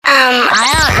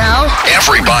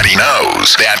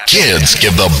knows that kids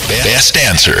give the best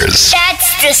answers.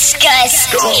 That's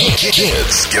disgusting.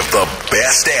 Kids give the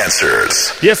best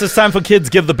answers. Yes, it's time for Kids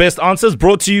Give the Best Answers,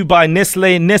 brought to you by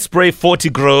Nestle Nespray 40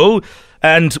 Grow.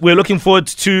 And we're looking forward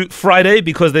to Friday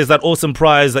because there's that awesome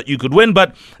prize that you could win.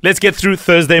 But let's get through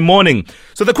Thursday morning.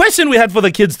 So the question we had for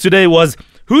the kids today was,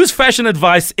 whose fashion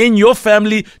advice in your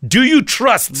family do you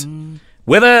trust?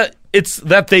 Whether it's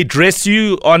that they dress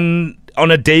you on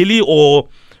a daily or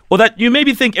that you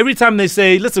maybe think every time they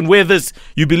say, listen, wear this,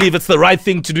 you believe it's the right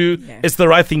thing to do, it's the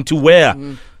right thing to wear.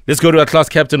 Let's go to our class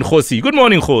captain, Khosi. Good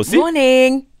morning, Khosi.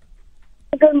 Morning.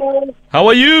 Good morning. How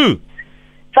are you?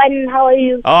 Fine, how are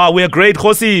you? We're great,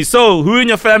 Khosi. So, who in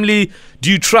your family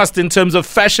do you trust in terms of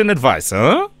fashion advice,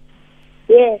 huh?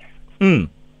 Yes.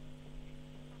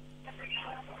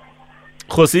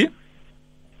 Khosi?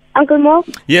 Uncle Mo?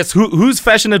 Yes, whose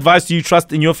fashion advice do you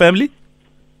trust in your family?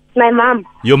 My mom.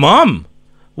 Your mom?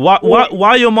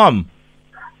 Why your mom?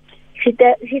 She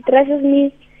dresses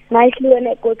me nicely when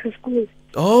I go to school.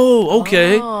 Oh,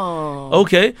 okay.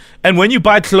 Okay. And when you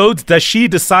buy clothes, does she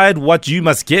decide what you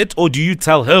must get or do you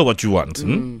tell her what you want?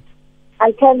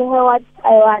 I tell her what I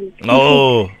want.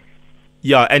 Oh,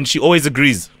 yeah. And she always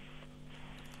agrees.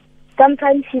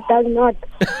 Sometimes she does not.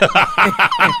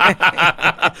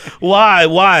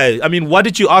 Why? I mean, what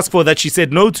did you ask for that she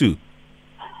said no to?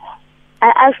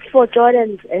 I asked for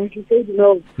Jordans and she said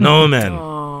no. No, man.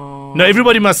 No,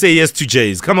 everybody must say yes to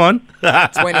J's. Come on.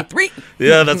 23.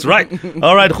 Yeah, that's right.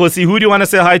 All right, Khosi, who do you want to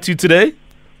say hi to today?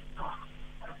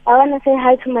 I want to say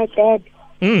hi to my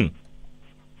dad.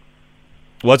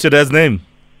 What's your dad's name?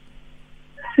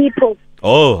 People.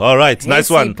 Oh, all right.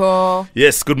 Nice one. Simple.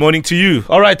 Yes, good morning to you.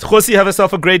 All right, Khosi, have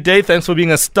yourself a great day. Thanks for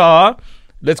being a star.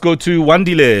 Let's go to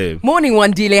Wandile. Morning,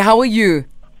 Wandile. How are you?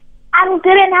 I'm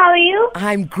good and how are you?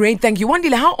 I'm great, thank you.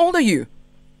 Wandile, how old are you?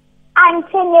 I'm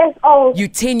 10 years old. You're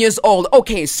 10 years old.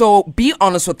 Okay, so be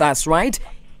honest with us, right?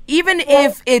 Even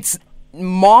if it's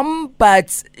mom,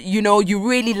 but you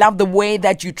really love the way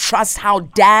that you trust how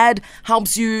dad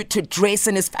helps you to dress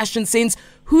in his fashion sense,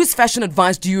 whose fashion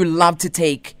advice do you love to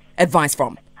take advice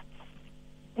from?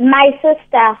 My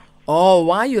sister. Oh,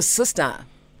 why your sister?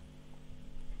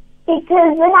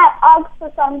 Because when I ask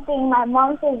for something, my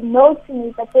mom says no to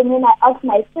me. But then when I ask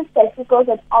my sister, she goes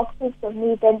and asks it for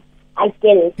me, then I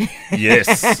get it.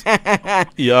 Yes.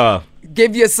 Yeah.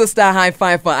 Give your sister a high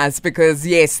five for us because,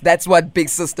 yes, that's what big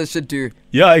sister should do.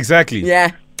 Yeah, exactly.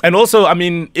 Yeah. And also, I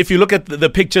mean, if you look at the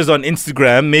pictures on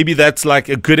Instagram, maybe that's like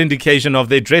a good indication of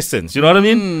their dress sense. You know what I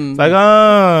mean? It's like,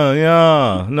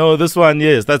 yeah. No, this one,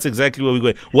 yes, that's exactly where we're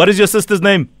going. What is your sister's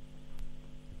name?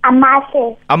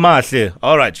 Amahle. Amahle.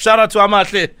 All right. Shout out to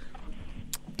Amahle.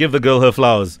 Give the girl her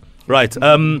flowers. Right.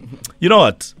 You know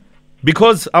what?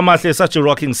 Because Amahle is such a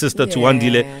rocking sister to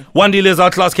Wandile. Wandile is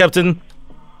our class captain.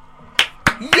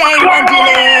 Yay,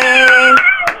 Wandile!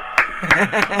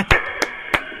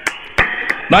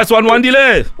 Nice one,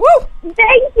 Wandile. Woo!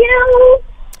 Thank you.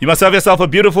 You must have yourself a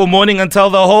beautiful morning and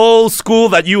tell the whole school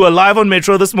that you were live on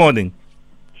Metro this morning.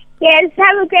 Yes,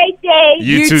 have a great day.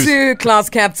 You too, class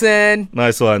captain.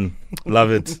 Nice one. Love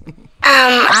it.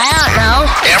 I don't know.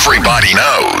 Everybody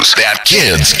knows that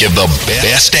kids give the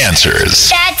best answers.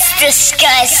 That's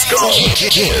disgusting.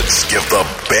 Kids give the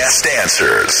best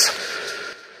answers.